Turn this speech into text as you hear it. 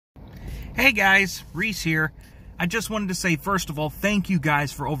Hey guys, Reese here. I just wanted to say, first of all, thank you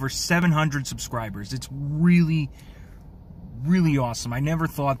guys for over 700 subscribers. It's really awesome. I never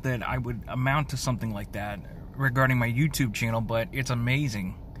thought that I would amount to something like that regarding my YouTube channel, but it's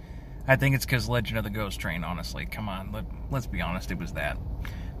amazing. I think it's because Legend of the Ghost Train, honestly. Come on, let's be honest, it was that.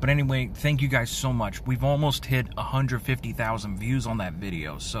 But anyway, thank you guys so much. We've almost hit 150,000 views on that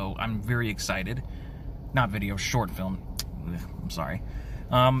video, so I'm very excited. Not video, short film. I'm sorry.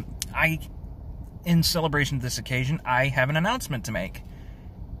 In celebration of this occasion, I have an announcement to make.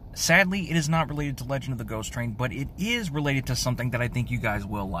 Sadly, it is not related to Legend of the Ghost Train, but it is related to something that I think you guys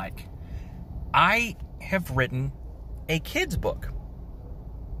will like. I have written a kid's book.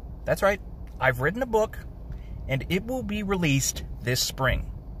 That's right. I've written a book, and it will be released this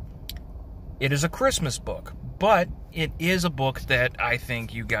spring. It is a Christmas book, but it is a book that I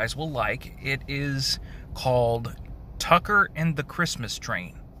think you guys will like. It is called Tucker and the Christmas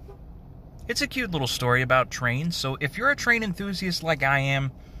Train. It's a cute little story about trains, so if you're a train enthusiast like I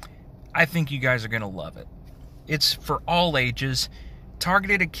am, I think you guys are going to love it. It's for all ages,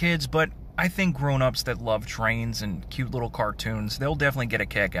 targeted at kids, but I think grown-ups that love trains and cute little cartoons, they'll definitely get a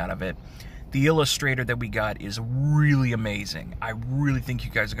kick out of it. The illustrator that we got is really amazing. I really think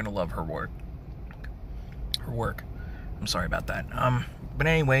you guys are going to love her work. I'm sorry about that. But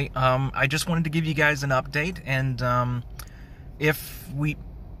anyway, I just wanted to give you guys an update, and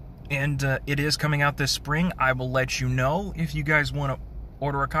it is coming out this spring. I will let you know if you guys want to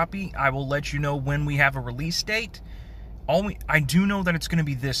order a copy. I will let you know when we have a release date. I do know that it's going to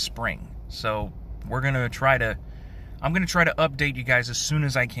be this spring, so I'm going to try to update you guys as soon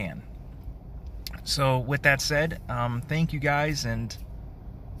as I can. So with that said, thank you guys, and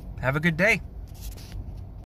have a good day.